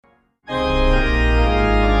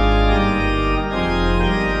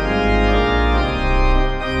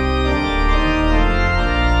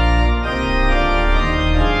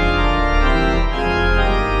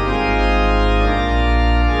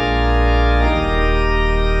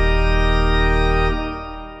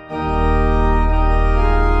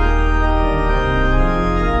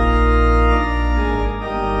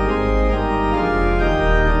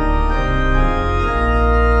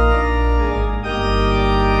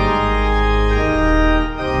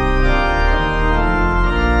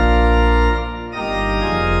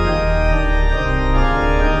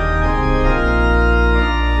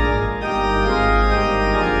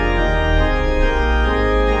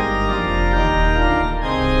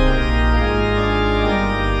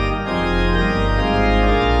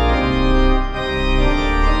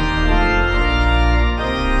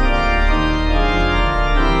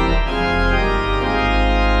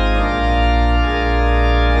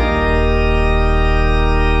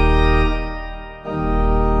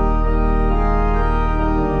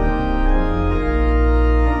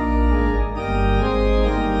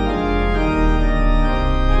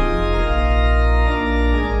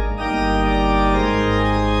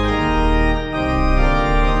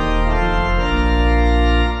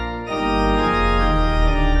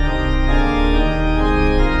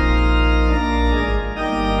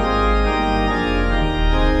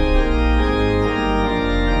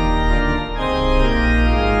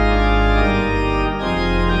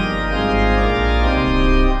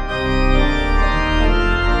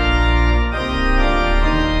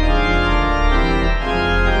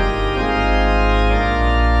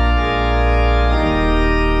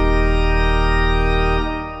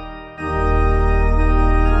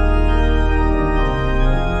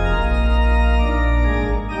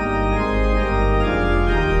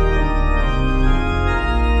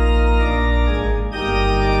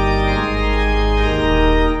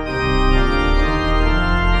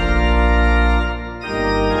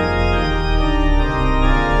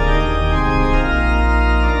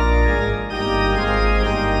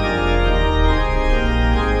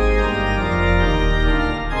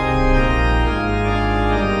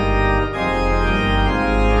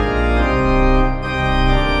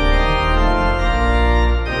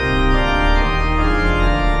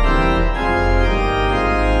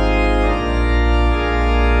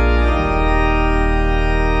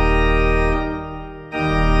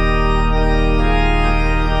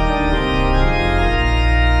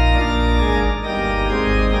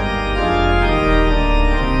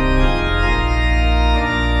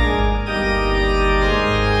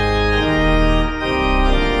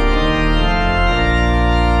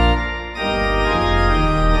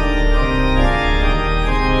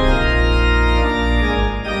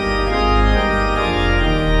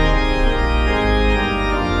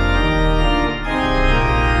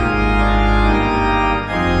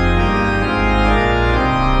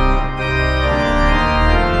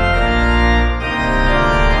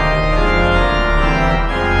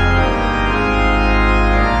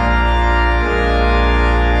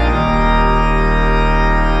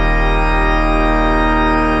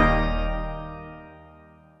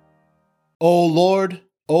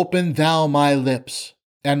Open thou my lips,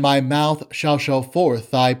 and my mouth shall show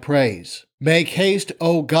forth thy praise. Make haste,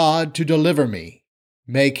 O God, to deliver me.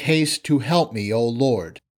 Make haste to help me, O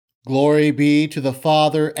Lord. Glory be to the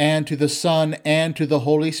Father, and to the Son, and to the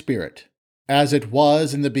Holy Spirit, as it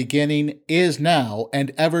was in the beginning, is now,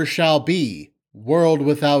 and ever shall be, world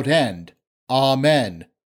without end. Amen.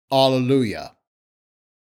 Alleluia.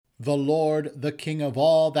 The Lord, the King of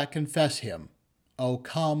all that confess him. O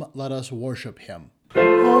come, let us worship him.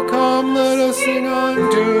 O come, let us sing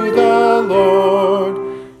unto the Lord.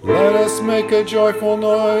 Let us make a joyful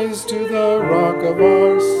noise to the rock of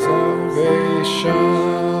our salvation.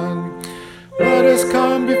 Let us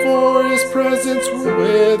come before his presence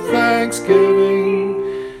with thanksgiving,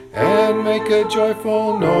 and make a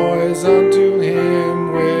joyful noise unto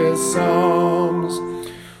him with psalms.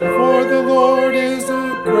 For the Lord is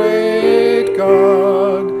a great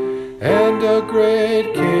God, and a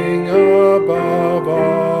great King above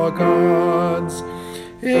all gods.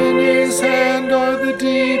 In his hand are the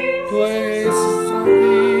deep places of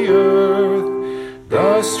the earth.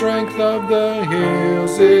 The strength of the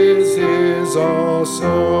hills is his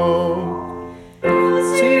also. The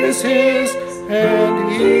sea is his, and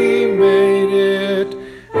he made it,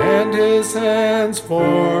 and his hands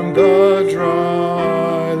formed the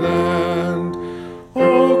dry land.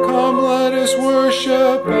 Oh, come, let us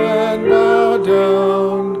worship and bow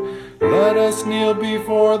down. Let us kneel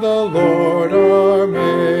before the Lord our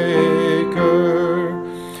Maker.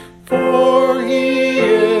 For he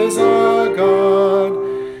is our God,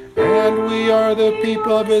 and we are the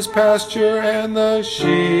people of his pasture and the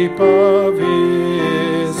sheep of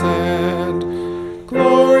his hand.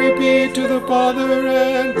 Glory be to the Father,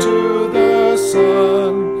 and to the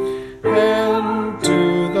Son, and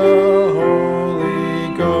to the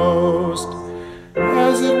Holy Ghost,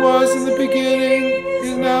 as it was in the beginning,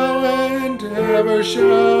 is now, and ever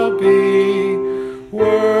shall be,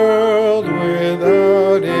 world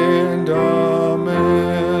without end.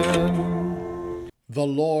 Amen. The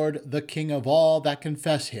Lord, the King of all that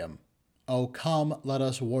confess him. O come, let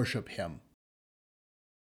us worship him.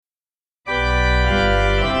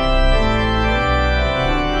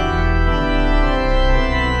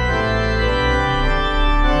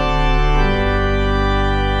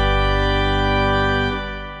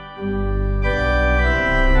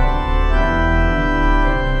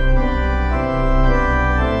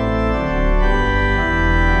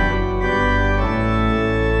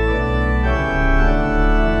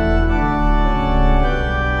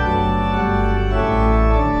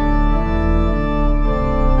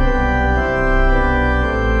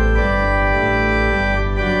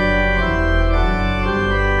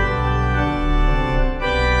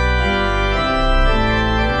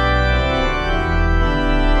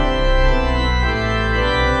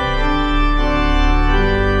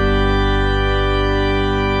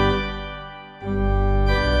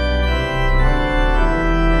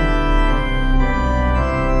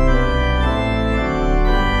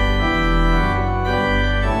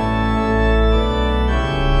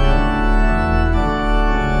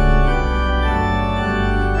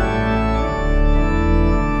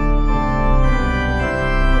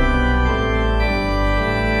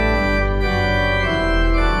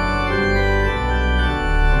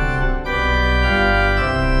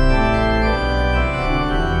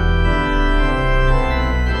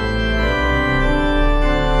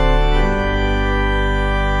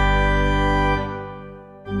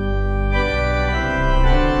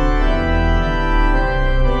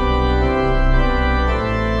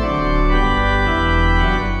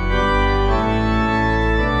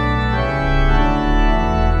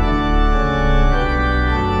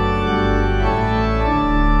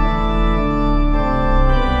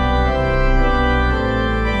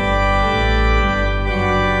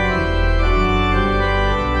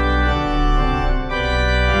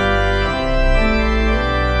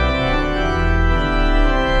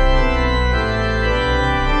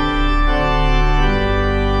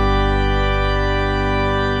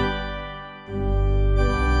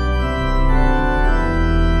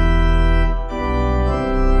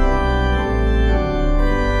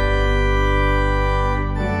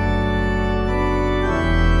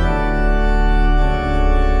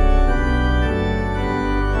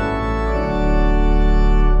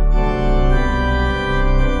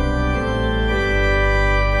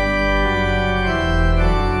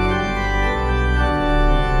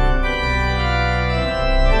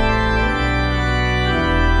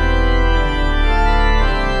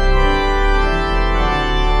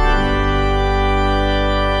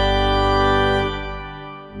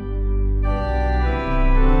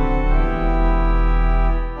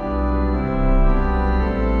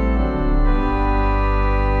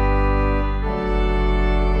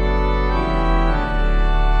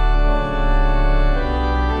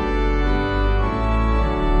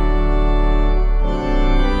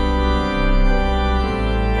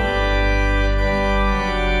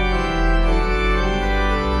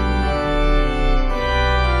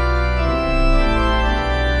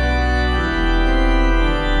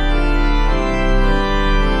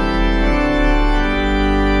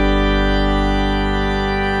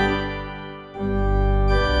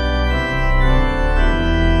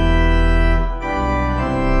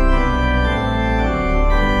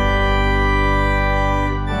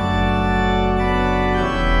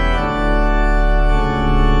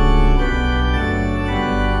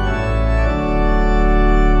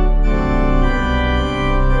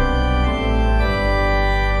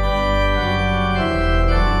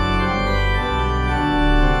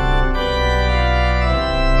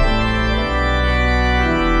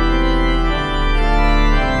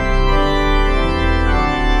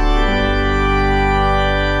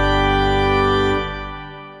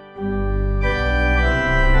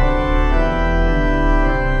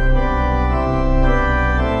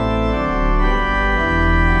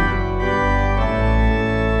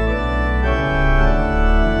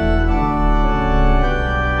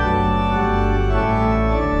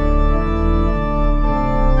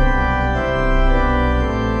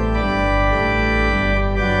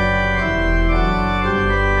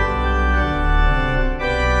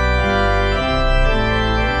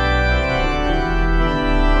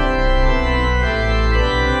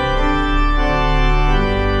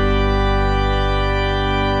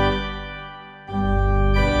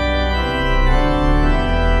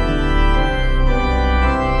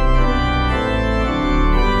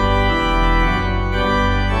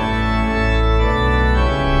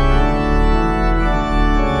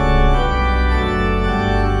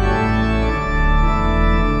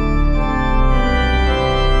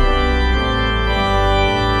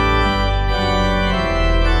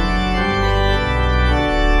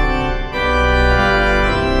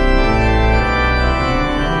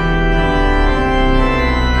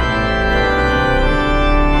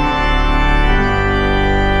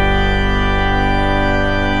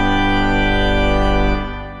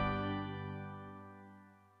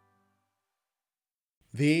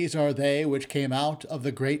 These are they which came out of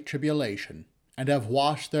the great tribulation, and have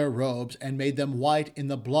washed their robes and made them white in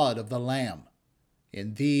the blood of the Lamb.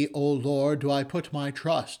 In thee, O Lord, do I put my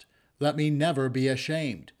trust. Let me never be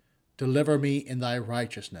ashamed. Deliver me in thy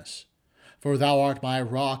righteousness. For thou art my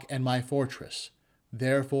rock and my fortress.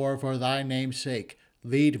 Therefore, for thy name's sake,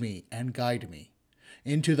 lead me and guide me.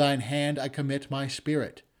 Into thine hand I commit my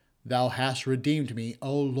spirit. Thou hast redeemed me,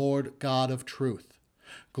 O Lord God of truth.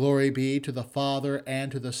 Glory be to the Father,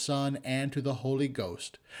 and to the Son, and to the Holy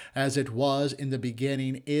Ghost, as it was in the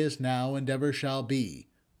beginning, is now, and ever shall be,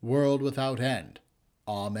 world without end.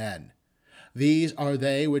 Amen. These are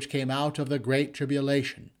they which came out of the great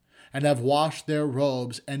tribulation, and have washed their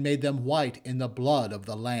robes and made them white in the blood of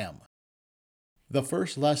the Lamb. The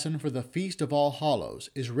first lesson for the Feast of All Hallows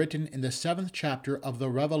is written in the 7th chapter of the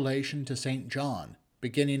Revelation to St. John,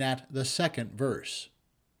 beginning at the 2nd verse.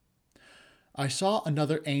 I saw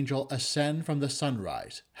another angel ascend from the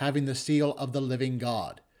sunrise, having the seal of the living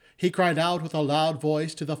God. He cried out with a loud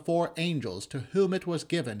voice to the 4 angels to whom it was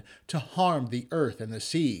given to harm the earth and the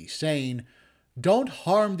sea, saying, Don't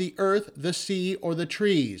harm the earth, the sea, or the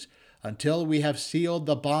trees, until we have sealed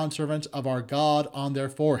the bondservants of our God on their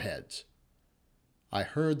foreheads. I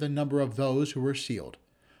heard the number of those who were sealed,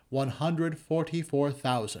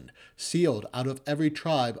 144,000, sealed out of every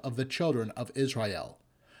tribe of the children of Israel.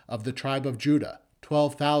 Of the tribe of Judah,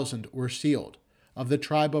 12,000 were sealed. Of the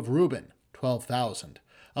tribe of Reuben, 12,000.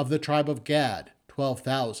 Of the tribe of Gad,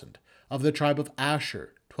 12,000. Of the tribe of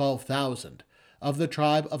Asher, 12,000. Of the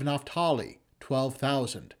tribe of Naphtali,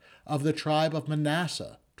 12,000. Of the tribe of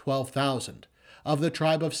Manasseh, 12,000. Of the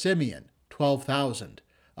tribe of Simeon, 12,000.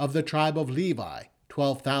 Of the tribe of Levi,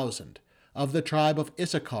 12,000. Of the tribe of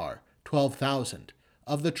Issachar, 12,000.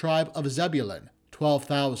 Of the tribe of Zebulun,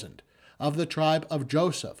 12,000. Of the tribe of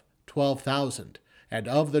Joseph, 12,000. And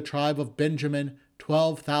of the tribe of Benjamin,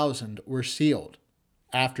 12,000 were sealed.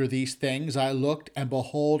 After these things I looked, and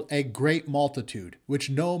behold, a great multitude,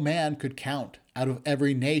 which no man could count, out of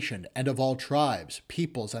every nation, and of all tribes,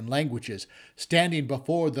 peoples, and languages, standing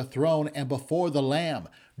before the throne and before the Lamb,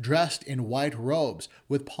 dressed in white robes,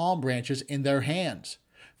 with palm branches in their hands.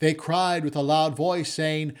 They cried with a loud voice,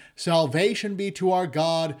 saying, Salvation be to our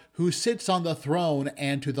God, who sits on the throne,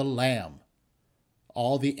 and to the Lamb.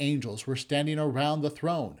 All the angels were standing around the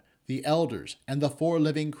throne, the elders, and the 4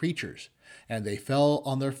 living creatures, and they fell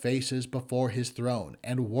on their faces before his throne,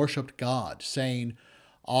 and worshipped God, saying,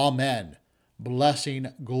 Amen. Blessing,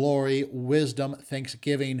 glory, wisdom,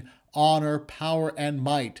 thanksgiving, honor, power, and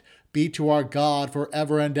might be to our God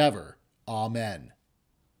forever and ever. Amen.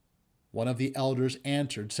 One of the elders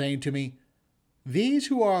answered, saying to me, These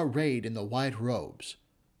who are arrayed in the white robes,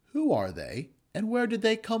 who are they, and where did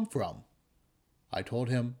they come from? I told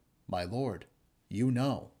him, My Lord, you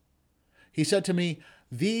know. He said to me,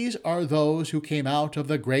 These are those who came out of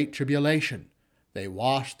the great tribulation. They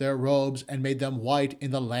washed their robes and made them white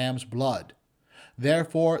in the Lamb's blood.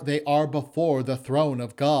 Therefore they are before the throne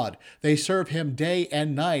of God. They serve him day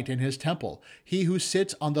and night in his temple. He who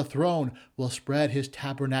sits on the throne will spread his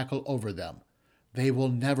tabernacle over them. They will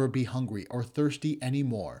never be hungry or thirsty any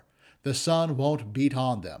more. The sun won't beat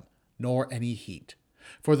on them, nor any heat.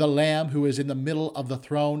 For the Lamb who is in the middle of the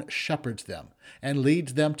throne shepherds them, and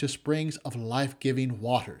leads them to springs of life-giving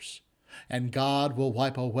waters. And God will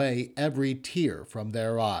wipe away every tear from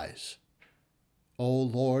their eyes. O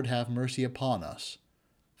Lord, have mercy upon us.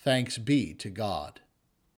 Thanks be to God.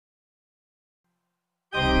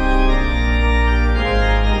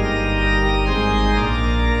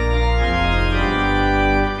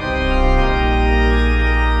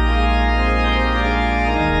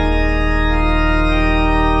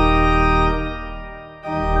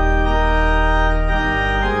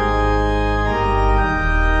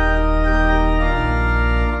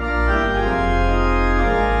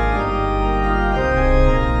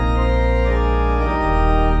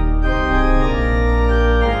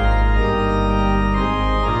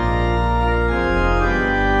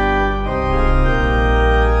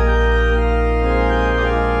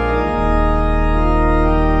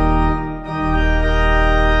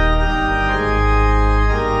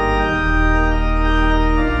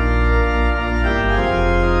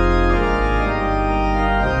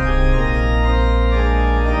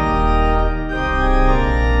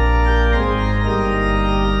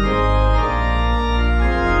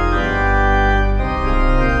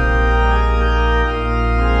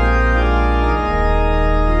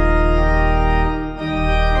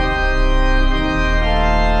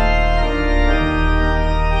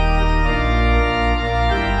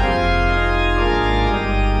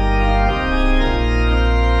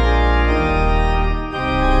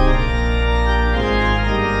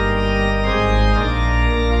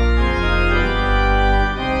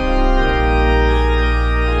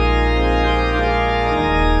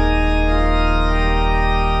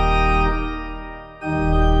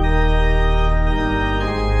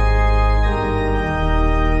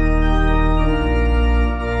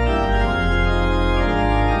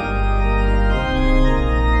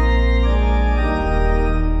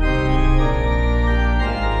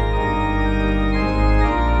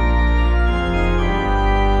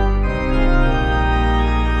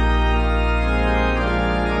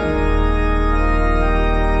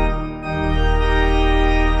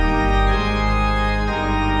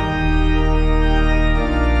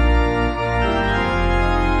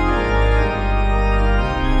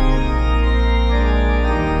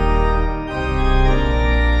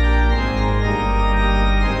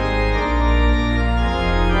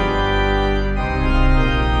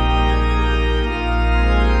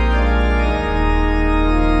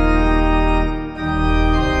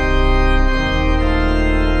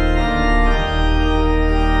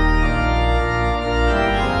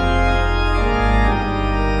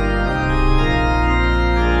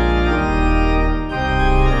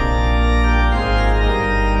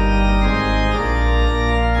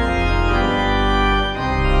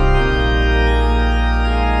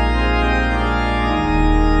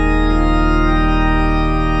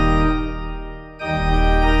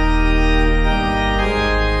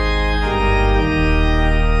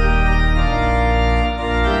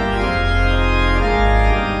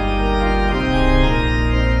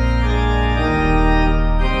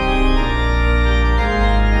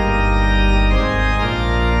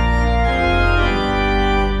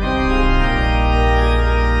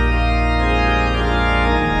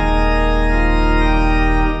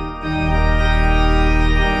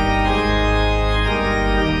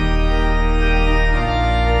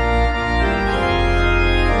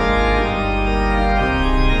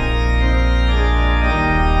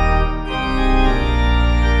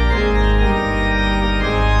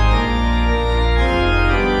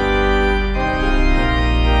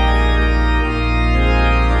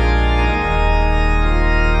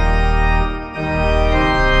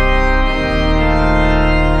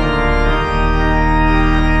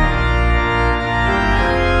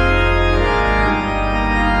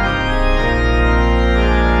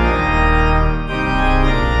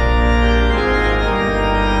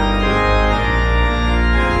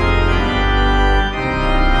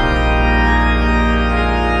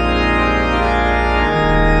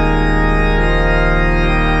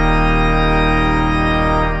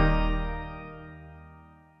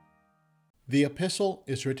 epistle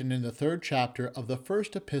is written in the 3rd chapter of the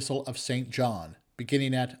first epistle of St. John,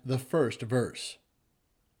 beginning at the 1st verse.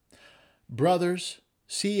 Brothers,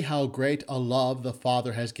 see how great a love the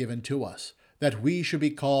Father has given to us, that we should be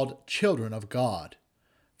called children of God.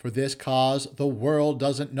 For this cause the world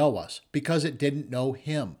doesn't know us, because it didn't know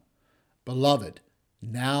him. Beloved,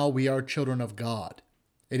 now we are children of God.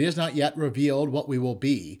 It is not yet revealed what we will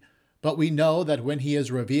be, but we know that when he is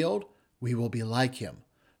revealed, we will be like him,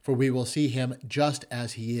 for we will see him just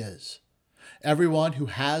as he is. Everyone who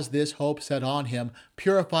has this hope set on him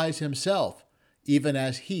purifies himself, even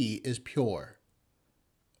as he is pure.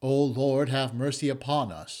 O Lord, have mercy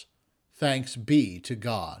upon us. Thanks be to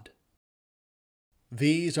God.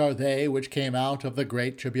 These are they which came out of the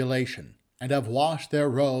great tribulation, and have washed their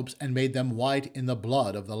robes and made them white in the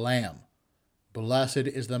blood of the Lamb. Blessed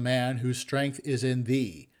is the man whose strength is in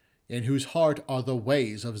thee, in whose heart are the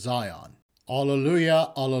ways of Zion.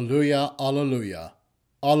 Alleluia, alleluia, alleluia.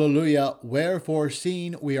 Alleluia, wherefore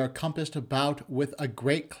seeing we are compassed about with a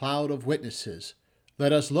great cloud of witnesses,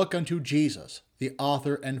 let us look unto Jesus, the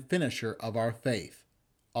author and finisher of our faith.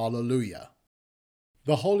 Alleluia.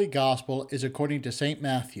 The Holy Gospel is according to St.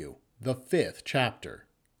 Matthew, the 5th chapter.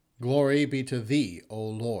 Glory be to thee, O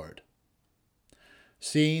Lord.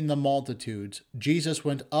 Seeing the multitudes, Jesus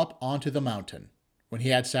went up onto the mountain. When he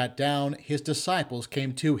had sat down, his disciples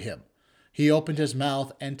came to him. He opened his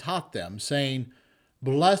mouth and taught them, saying,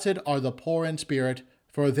 Blessed are the poor in spirit,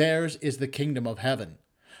 for theirs is the kingdom of heaven.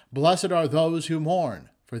 Blessed are those who mourn,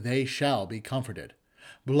 for they shall be comforted.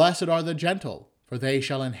 Blessed are the gentle, for they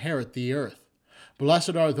shall inherit the earth.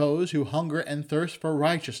 Blessed are those who hunger and thirst for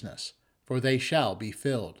righteousness, for they shall be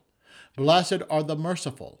filled. Blessed are the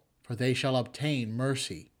merciful, for they shall obtain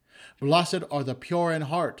mercy. Blessed are the pure in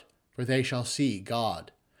heart, for they shall see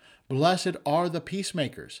God. Blessed are the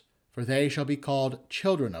peacemakers, for they shall be called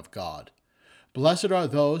children of God. Blessed are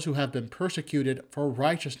those who have been persecuted for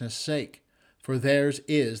righteousness' sake, for theirs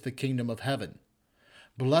is the kingdom of heaven.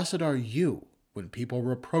 Blessed are you when people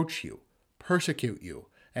reproach you, persecute you,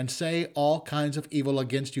 and say all kinds of evil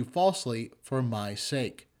against you falsely for my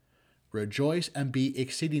sake. Rejoice and be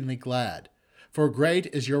exceedingly glad, for great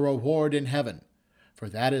is your reward in heaven, for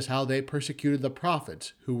that is how they persecuted the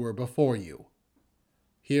prophets who were before you.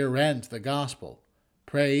 Here ends the gospel.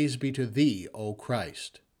 Praise be to thee, O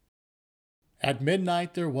Christ. At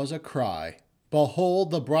midnight there was a cry,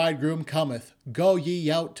 Behold, the bridegroom cometh, go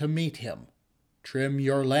ye out to meet him. Trim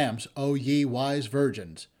your lamps, O ye wise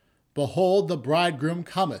virgins. Behold, the bridegroom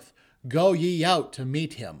cometh, go ye out to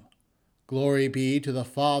meet him. Glory be to the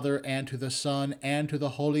Father, and to the Son, and to the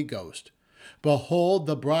Holy Ghost. Behold,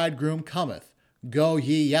 the bridegroom cometh, go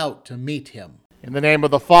ye out to meet him. In the name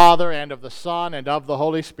of the Father, and of the Son, and of the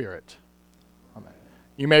Holy Spirit. Amen.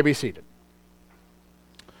 You may be seated.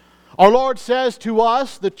 Our Lord says to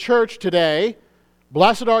us, the church today,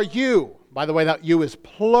 Blessed are you. By the way, that you is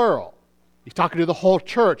plural. He's talking to the whole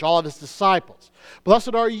church, all of his disciples.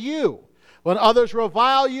 Blessed are you when others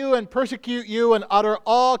revile you and persecute you and utter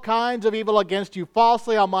all kinds of evil against you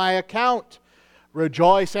falsely on my account.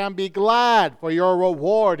 Rejoice and be glad, for your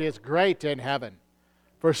reward is great in heaven.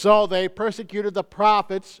 For so they persecuted the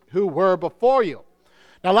prophets who were before you.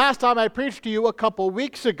 Now, last time I preached to you a couple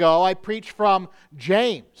weeks ago, I preached from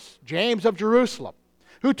James of Jerusalem,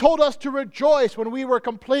 who told us to rejoice when we were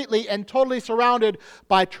completely and totally surrounded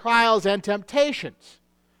by trials and temptations.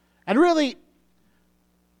 And really,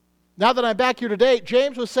 now that I'm back here today,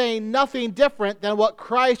 James was saying nothing different than what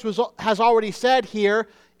Christ has already said here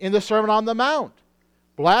in the Sermon on the Mount.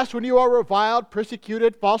 Blessed when you are reviled,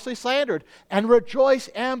 persecuted, falsely slandered, and rejoice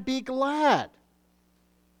and be glad.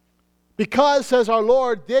 Because, says our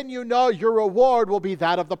Lord, then you know your reward will be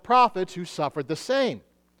that of the prophets who suffered the same.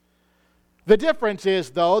 The difference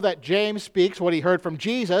is, though, that James speaks what he heard from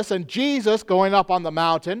Jesus, and Jesus, going up on the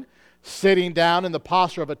mountain, sitting down in the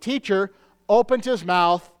posture of a teacher, opens his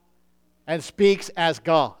mouth and speaks as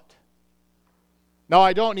God. Now,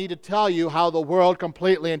 I don't need to tell you how the world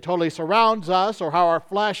completely and totally surrounds us, or how our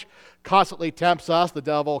flesh constantly tempts us, the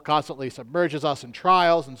devil constantly submerges us in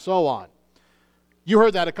trials, and so on. You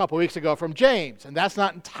heard that a couple weeks ago from James, and that's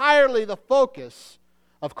not entirely the focus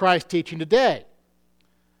of Christ's teaching today.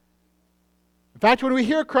 In fact, when we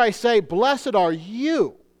hear Christ say, Blessed are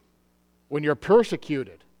you when you're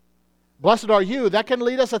persecuted, blessed are you, that can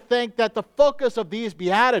lead us to think that the focus of these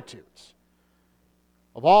Beatitudes,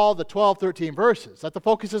 of all the 12, 13 verses, that the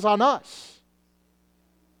focus is on us,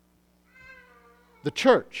 the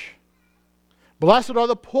church. Blessed are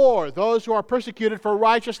the poor, those who are persecuted for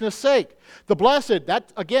righteousness' sake. The blessed,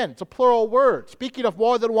 that again, it's a plural word, speaking of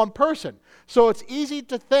more than one person. So it's easy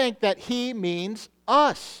to think that he means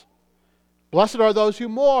us. Blessed are those who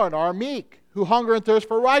mourn, are meek, who hunger and thirst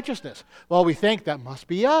for righteousness. Well, we think that must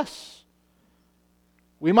be us.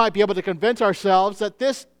 We might be able to convince ourselves that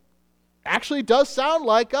this actually does sound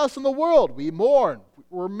like us in the world. We mourn,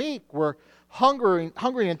 we're meek, we're hungry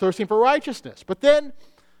and thirsting for righteousness. But then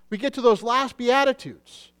we get to those last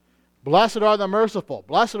Beatitudes. Blessed are the merciful,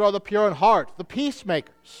 blessed are the pure in heart, the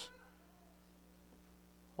peacemakers.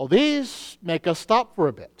 Well, these make us stop for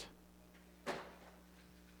a bit.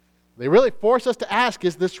 They really force us to ask,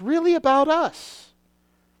 is this really about us?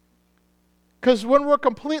 Because when we're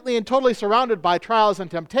completely and totally surrounded by trials and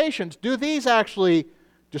temptations, do these actually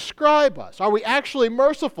describe us? Are we actually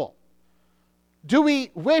merciful? Do we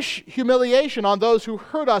wish humiliation on those who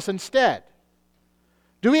hurt us instead?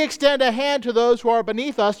 Do we extend a hand to those who are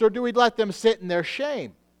beneath us, or do we let them sit in their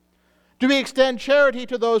shame? Do we extend charity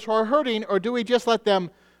to those who are hurting, or do we just let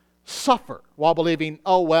them suffer while believing,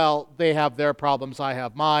 oh, well, they have their problems, I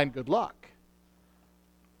have mine, good luck?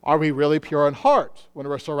 Are we really pure in heart when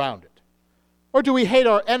we're surrounded? Or do we hate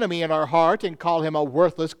our enemy in our heart and call him a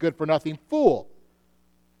worthless, good-for-nothing fool?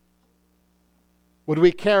 Would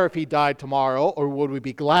we care if he died tomorrow, or would we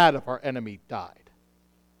be glad if our enemy died?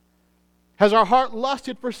 Has our heart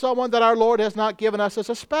lusted for someone that our Lord has not given us as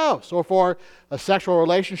a spouse, or for a sexual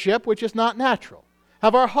relationship which is not natural?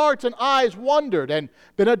 Have our hearts and eyes wandered and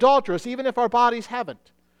been adulterous, even if our bodies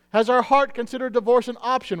haven't? Has our heart considered divorce an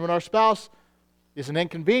option when our spouse is an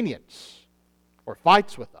inconvenience or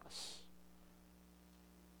fights with us,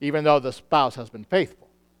 even though the spouse has been faithful?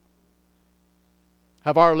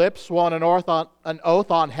 Have our lips sworn an oath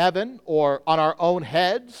on heaven or on our own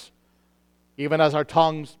heads, even as our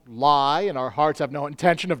tongues lie and our hearts have no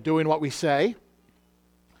intention of doing what we say?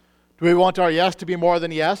 Do we want our yes to be more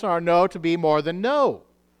than yes and our no to be more than no?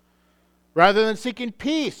 Rather than seeking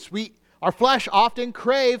peace, our flesh often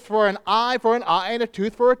craves for an eye and a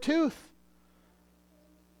tooth for a tooth.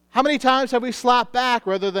 How many times have we slapped back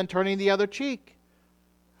rather than turning the other cheek?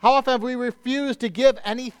 How often have we refused to give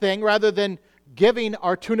anything rather than giving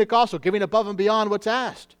our tunic also, giving above and beyond what's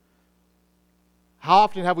asked? How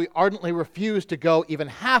often have we ardently refused to go even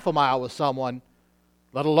half a mile with someone,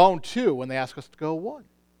 let alone 2 when they ask us to go 1?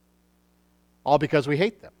 All because we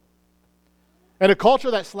hate them. In a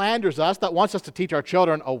culture that slanders us, that wants us to teach our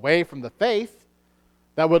children away from the faith,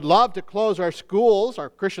 that would love to close our schools, our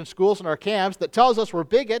Christian schools and our camps, that tells us we're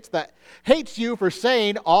bigots, that hates you for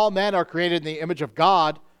saying all men are created in the image of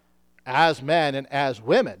God as men and as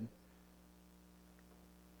women,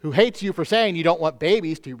 who hates you for saying you don't want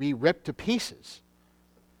babies to be ripped to pieces.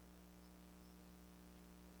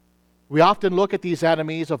 We often look at these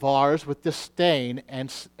enemies of ours with disdain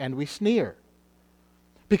and we sneer.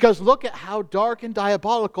 Because look at how dark and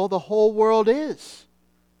diabolical the whole world is.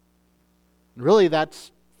 And really,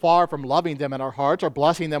 that's far from loving them in our hearts or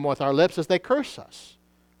blessing them with our lips as they curse us.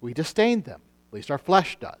 We disdain them, at least our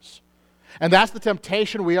flesh does. And that's the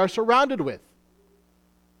temptation we are surrounded with.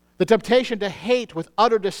 The temptation to hate with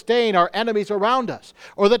utter disdain our enemies around us.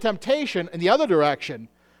 Or the temptation, in the other direction,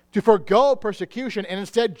 to forgo persecution and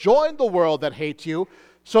instead join the world that hates you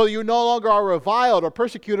so you no longer are reviled or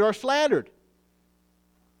persecuted or slandered.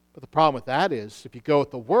 But the problem with that is, if you go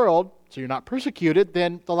with the world, so you're not persecuted,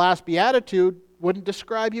 then the last beatitude wouldn't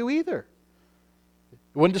describe you either.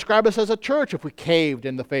 It wouldn't describe us as a church if we caved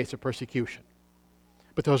in the face of persecution.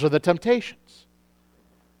 But those are the temptations.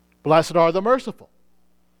 Blessed are the merciful.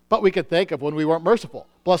 But we could think of when we weren't merciful.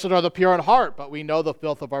 Blessed are the pure in heart, but we know the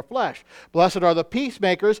filth of our flesh. Blessed are the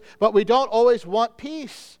peacemakers, but we don't always want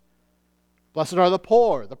peace. Blessed are the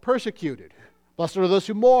poor, the persecuted. Blessed are those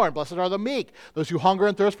who mourn. Blessed are the meek, those who hunger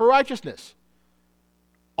and thirst for righteousness.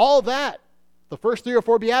 All that, the first 3 or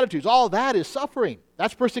 4 Beatitudes, all that is suffering.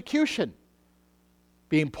 That's persecution.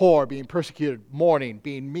 Being poor, being persecuted, mourning,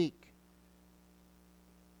 being meek.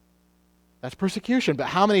 That's persecution. But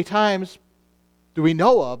how many times do we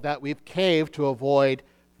know of that we've caved to avoid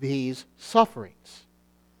these sufferings?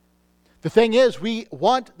 The thing is, we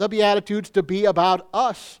want the Beatitudes to be about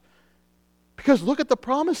us. Because look at the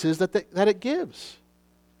promises that it gives.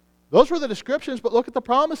 Those were the descriptions, but look at the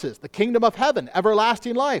promises. The kingdom of heaven,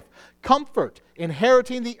 everlasting life, comfort,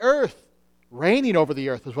 inheriting the earth, reigning over the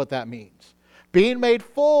earth is what that means. Being made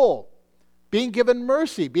full, being given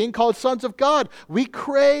mercy, being called sons of God. We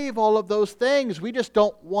crave all of those things. We just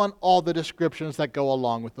don't want all the descriptions that go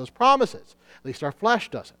along with those promises. At least our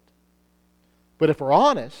flesh doesn't. But if we're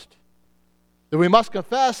honest, then we must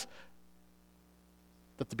confess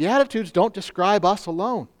that the Beatitudes don't describe us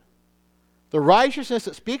alone. The righteousness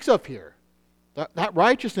it speaks of here, that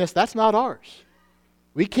righteousness, that's not ours.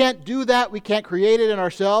 We can't do that. We can't create it in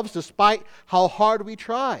ourselves despite how hard we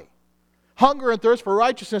try. hunger and thirst for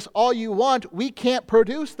righteousness all you want, we can't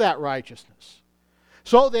produce that righteousness.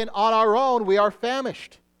 So then, on our own, we are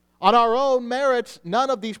famished. On our own merits, none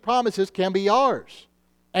of these promises can be ours.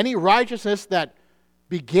 Any righteousness that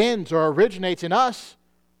begins or originates in us,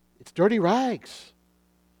 it's dirty rags.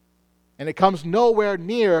 And it comes nowhere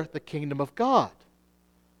near the kingdom of God.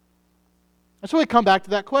 And so we come back to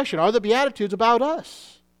that question. Are the Beatitudes about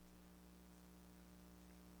us?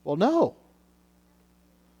 Well, no.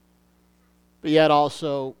 But yet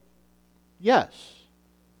also, yes.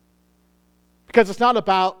 Because it's not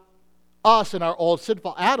about us and our old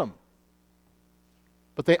sinful Adam.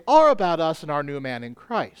 But they are about us and our new man in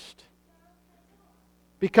Christ.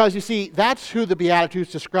 Because, you see, that's who the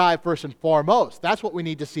Beatitudes describe first and foremost. That's what we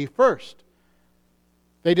need to see first.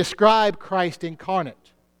 They describe Christ incarnate.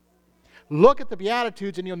 Look at the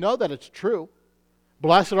Beatitudes and you'll know that it's true.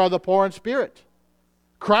 Blessed are the poor in spirit.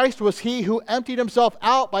 Christ was he who emptied himself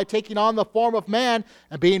out by taking on the form of man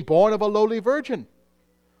and being born of a lowly virgin.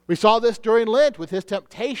 We saw this during Lent with his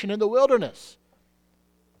temptation in the wilderness.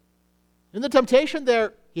 In the temptation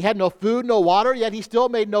there, he had no food, no water, yet he still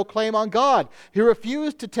made no claim on God. He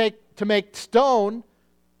refused to take stone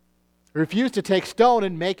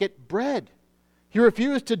and make it bread. He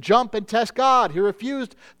refused to jump and test God. He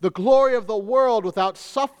refused the glory of the world without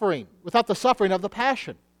the suffering of the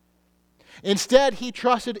passion. Instead, he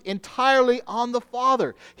trusted entirely on the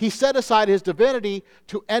Father. He set aside his divinity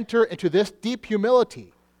to enter into this deep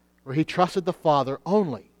humility where he trusted the Father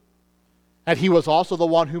only. And he was also the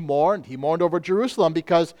one who mourned. He mourned over Jerusalem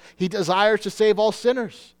because he desires to save all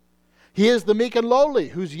sinners. He is the meek and lowly,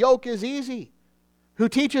 whose yoke is easy, who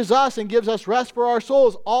teaches us and gives us rest for our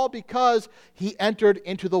souls, all because he entered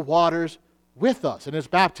into the waters with us in his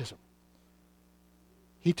baptism.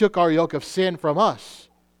 He took our yoke of sin from us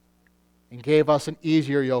and gave us an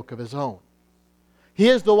easier yoke of his own. He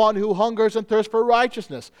is the one who hungers and thirsts for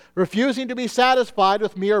righteousness, refusing to be satisfied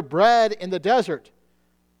with mere bread in the desert,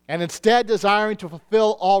 and instead desiring to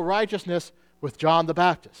fulfill all righteousness with John the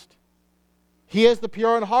Baptist. He is the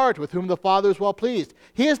pure in heart, with whom the Father is well pleased.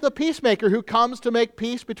 He is the peacemaker who comes to make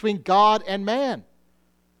peace between God and man.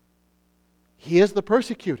 He is the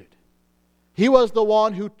persecuted. He was the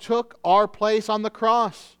one who took our place on the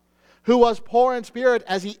cross, who was poor in spirit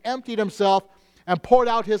as he emptied himself and poured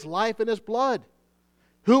out his life and his blood,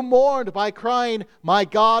 who mourned by crying, my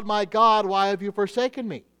God, why have you forsaken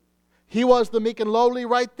me?" He was the meek and lowly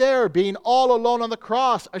right there, being all alone on the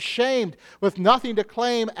cross, ashamed, with nothing to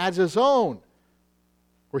claim as his own,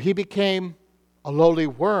 where he became a lowly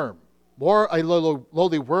worm, more a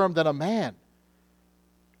lowly worm than a man,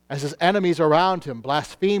 as his enemies around him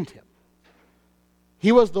blasphemed him.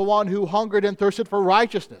 He was the one who hungered and thirsted for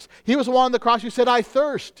righteousness. He was the one on the cross who said, "I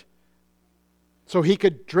thirst," so he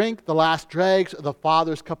could drink the last dregs of the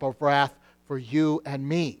Father's cup of wrath for you and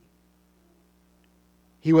me.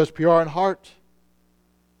 He was pure in heart.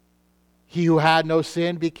 He who had no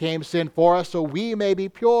sin became sin for us, so we may be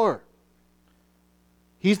pure.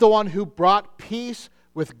 He's the one who brought peace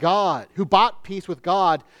with God, who bought peace with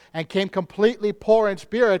God and came completely poor in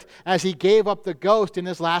spirit as he gave up the ghost in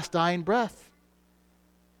his last dying breath.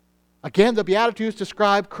 Again, the Beatitudes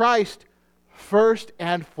describe Christ first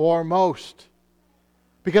and foremost,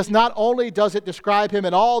 because not only does it describe him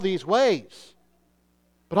in all these ways,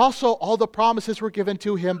 but also all the promises were given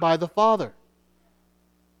to him by the Father.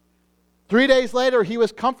 3 days later, he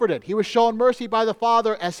was comforted. He was shown mercy by the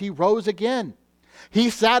Father as he rose again. He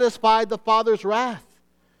satisfied the Father's wrath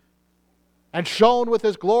and shone with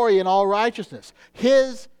his glory in all righteousness.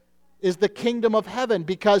 His is the kingdom of heaven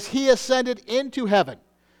because he ascended into heaven.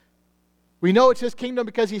 We know it's his kingdom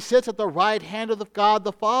because he sits at the right hand of God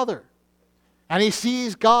the Father. And he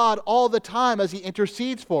sees God all the time as he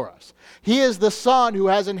intercedes for us. He is the Son who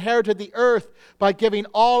has inherited the earth by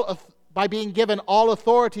being given all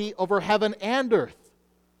authority over heaven and earth.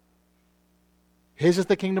 His is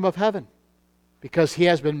the kingdom of heaven because he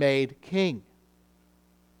has been made king.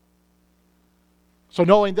 So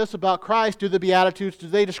knowing this about Christ, do the Beatitudes, do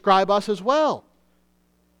they describe us as well?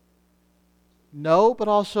 No, but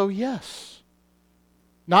also yes.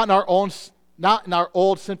 Not in our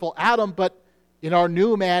old sinful Adam, but in our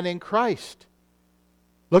new man in Christ.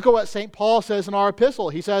 Look at what St. Paul says in our epistle.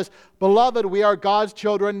 He says, "Beloved, we are God's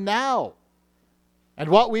children now. And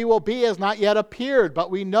what we will be has not yet appeared, but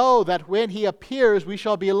we know that when he appears, we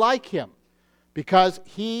shall be like him, because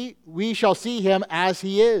we shall see him as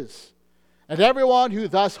he is. And everyone who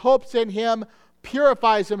thus hopes in him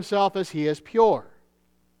purifies himself as he is pure."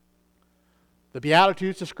 The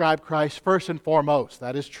Beatitudes describe Christ first and foremost.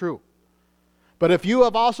 That is true. But if you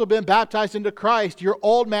have also been baptized into Christ, your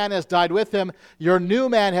old man has died with him, your new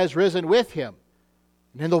man has risen with him.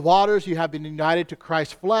 And in the waters you have been united to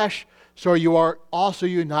Christ's flesh, so you are also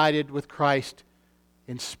united with Christ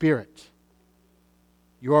in spirit.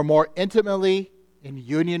 You are more intimately in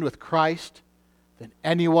union with Christ than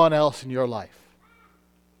anyone else in your life.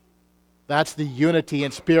 That's the unity in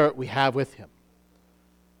spirit we have with him.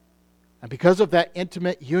 And because of that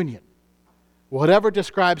intimate union, whatever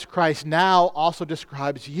describes Christ now also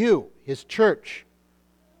describes you, his church,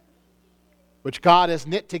 which God has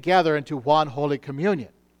knit together into one holy communion.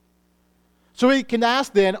 So we can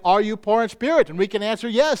ask then, are you poor in spirit? And we can answer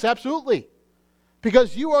yes, absolutely.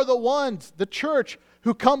 Because you are the ones, the church,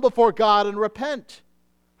 who come before God and repent,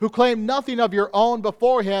 who claim nothing of your own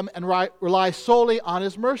before him and rely solely on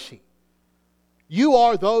his mercy. You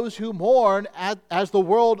are those who mourn as the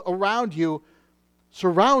world around you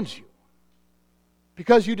surrounds you,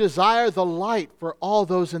 because you desire the light for all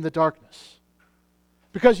those in the darkness.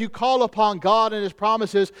 Because you call upon God and his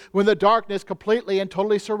promises when the darkness completely and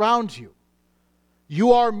totally surrounds you.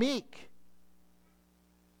 You are meek.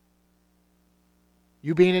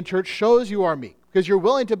 You being in church shows you are meek, because you're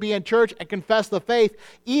willing to be in church and confess the faith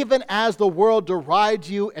even as the world derides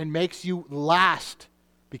you and makes you last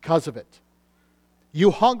because of it. You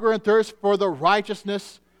hunger and thirst for the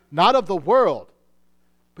righteousness, not of the world,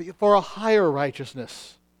 but for a higher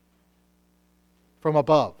righteousness from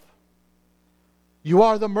above. You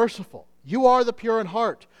are the merciful. You are the pure in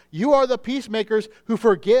heart. You are the peacemakers who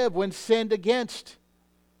forgive when sinned against,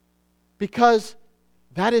 because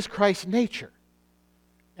that is Christ's nature.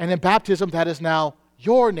 And in baptism, that is now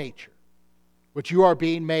your nature, which you are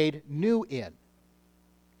being made new in.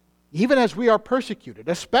 Even as we are persecuted,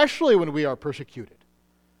 especially when we are persecuted,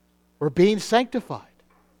 we're being sanctified.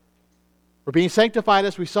 We're being sanctified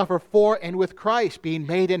as we suffer for and with Christ, being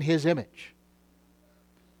made in his image.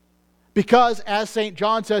 Because, as St.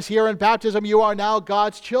 John says here, in baptism, you are now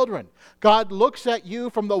God's children. God looks at you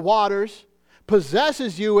from the waters,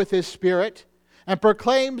 possesses you with his Spirit, and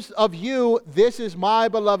proclaims of you, "This is my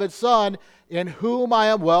beloved Son, in whom I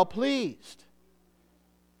am well pleased."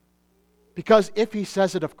 Because if he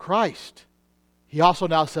says it of Christ, he also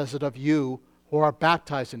now says it of you who are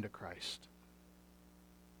baptized into Christ.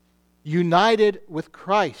 United with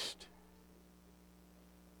Christ,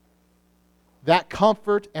 that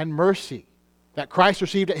comfort and mercy that Christ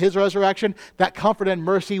received at his resurrection, that comfort and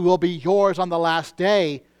mercy will be yours on the last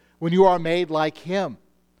day when you are made like him,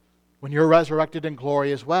 when you're resurrected in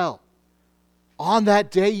glory as well. On that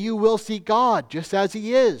day you will see God just as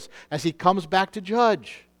he is, as he comes back to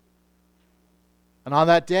judge. And on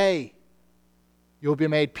that day, you'll be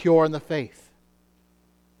made pure in the faith.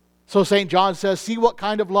 So St. John says, see what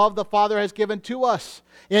kind of love the Father has given to us.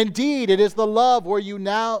 Indeed, it is the love where you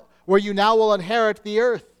now will inherit the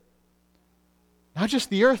earth. Not just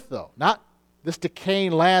the earth, though. Not this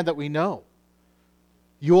decaying land that we know.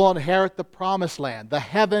 You will inherit the promised land, the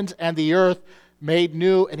heavens and the earth made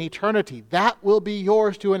new in eternity. That will be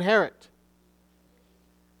yours to inherit.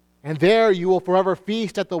 And there you will forever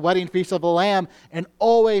feast at the wedding feast of the Lamb and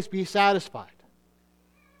always be satisfied.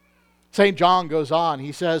 St. John goes on.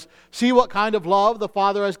 He says, see what kind of love the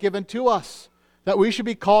Father has given to us, that we should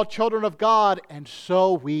be called children of God, and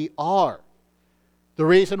so we are. The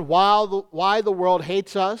reason why the world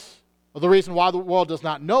hates us, or the reason why the world does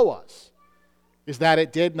not know us, is that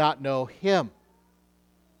it did not know him.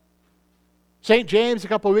 St. James, a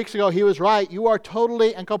couple of weeks ago, he was right. You are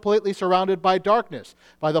totally and completely surrounded by darkness,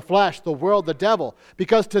 by the flesh, the world, the devil,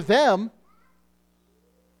 because to them,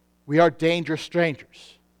 we are dangerous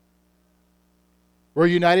strangers. We're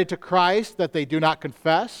united to Christ that they do not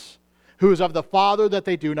confess, who is of the Father that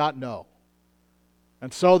they do not know.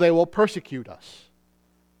 And so they will persecute us,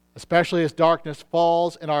 especially as darkness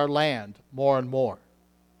falls in our land more and more.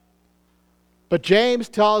 But James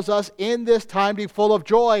tells us in this time to be full of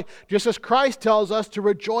joy, just as Christ tells us to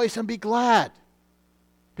rejoice and be glad,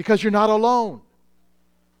 because you're not alone.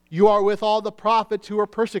 You are with all the prophets who were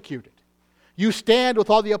persecuted. You stand with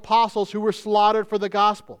all the apostles who were slaughtered for the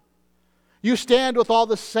gospel. You stand with all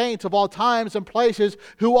the saints of all times and places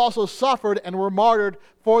who also suffered and were martyred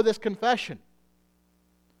for this confession.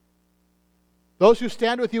 Those who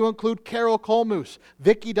stand with you include Carol Kolmus,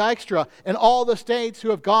 Vicky Dykstra, and all the saints who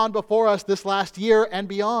have gone before us this last year and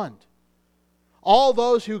beyond. All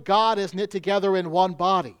those who God has knit together in one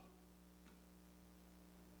body.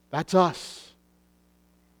 That's us.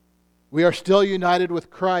 We are still united with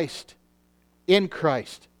Christ, in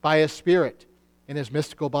Christ, by his Spirit, in his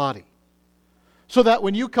mystical body. So that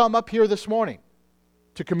when you come up here this morning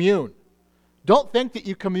to commune, don't think that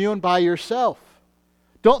you commune by yourself.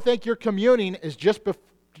 Don't think your communing is just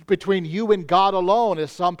between you and God alone,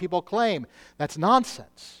 as some people claim. That's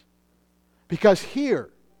nonsense. Because here,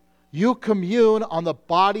 you commune on the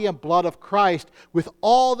body and blood of Christ with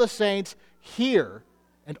all the saints here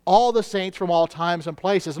and all the saints from all times and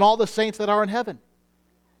places and all the saints that are in heaven.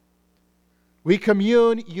 We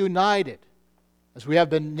commune united as we have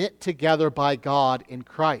been knit together by God in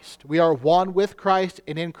Christ. We are one with Christ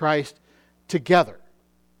and in Christ together.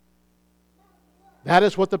 That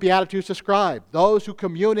is what the Beatitudes describe. Those who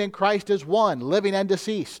commune in Christ as one, living and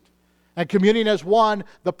deceased. And communing as one,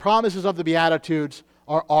 the promises of the Beatitudes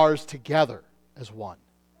are ours together as one.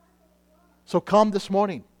 So come this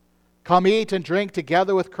morning. Come eat and drink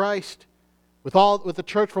together with Christ, with the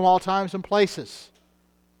church from all times and places.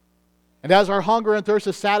 And as our hunger and thirst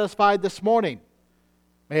is satisfied this morning,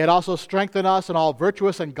 may it also strengthen us in all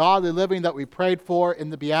virtuous and godly living that we prayed for at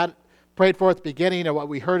the beginning and what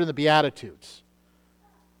we heard in the Beatitudes,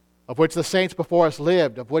 of which the saints before us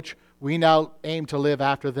lived, of which we now aim to live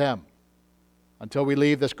after them, until we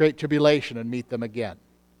leave this great tribulation and meet them again.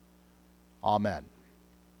 Amen.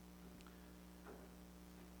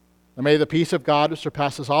 And may the peace of God, which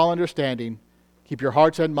surpasses all understanding, keep your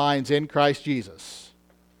hearts and minds in Christ Jesus.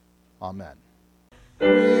 Amen. We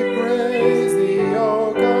praise thee,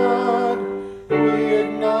 O God. We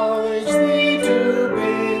acknowledge thee to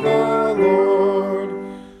be the Lord.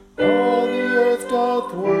 All the earth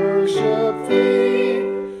doth worship thee,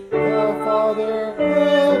 the Father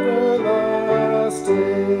everlasting.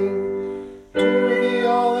 To thee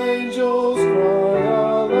all angels cry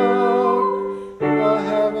aloud, the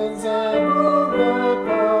heavens and all the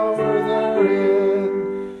power therein.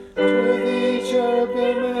 To thee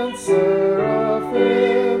cherubim and seraphim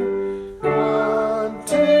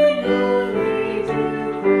continually do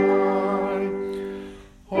cry,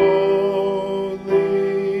 Holy,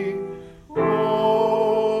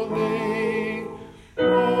 holy,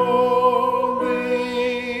 holy,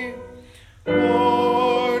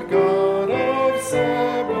 Lord God of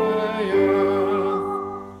Sabaoth.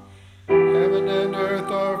 Heaven and earth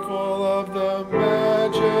are full of the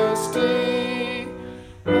majesty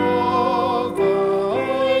of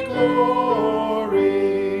thy glory.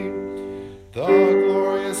 The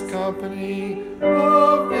glorious company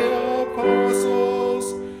of the apostles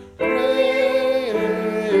praise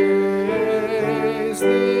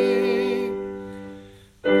thee.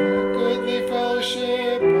 The goodly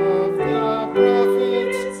fellowship of the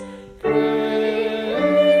prophets praise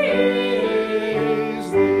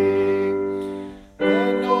thee. The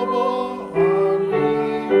noble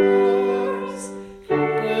armies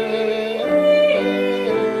praise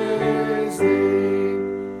thee.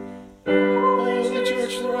 Holy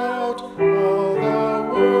Church throughout all the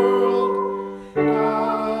world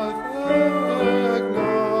doth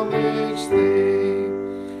acknowledge thee.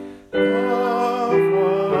 The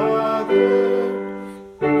Father,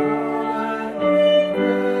 Son,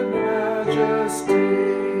 and majesty,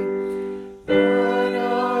 thine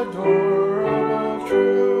adorable,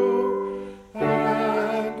 true,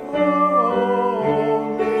 and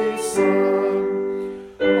only Son,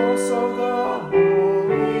 also the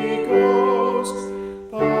Holy Ghost,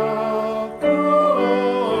 the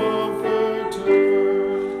Comforter.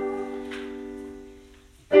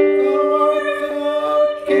 Thou art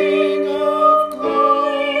the King of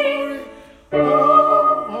glory, O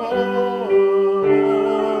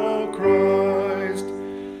Christ.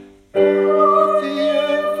 Thou art the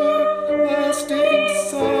everlasting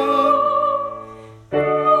Son,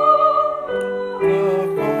 the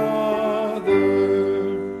Father.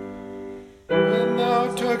 When thou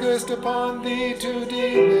tookest upon thee to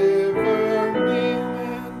deliver me,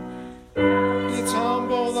 didst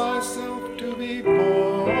humble thyself to be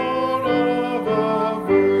born of a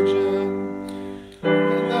virgin.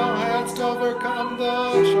 When thou hadst overcome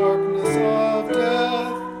the sharpness of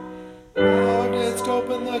death, thou didst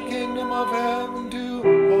open the kingdom of heaven to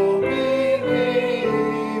all believers.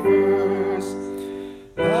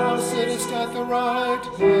 Thou sittest at the right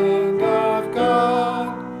hand of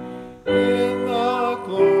God, in the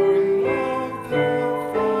glory of the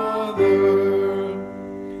Father.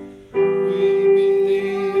 We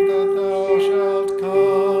believe that thou shalt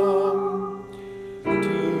come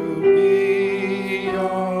to be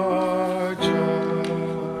our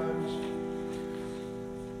judge.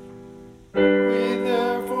 We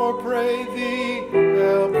therefore pray thee,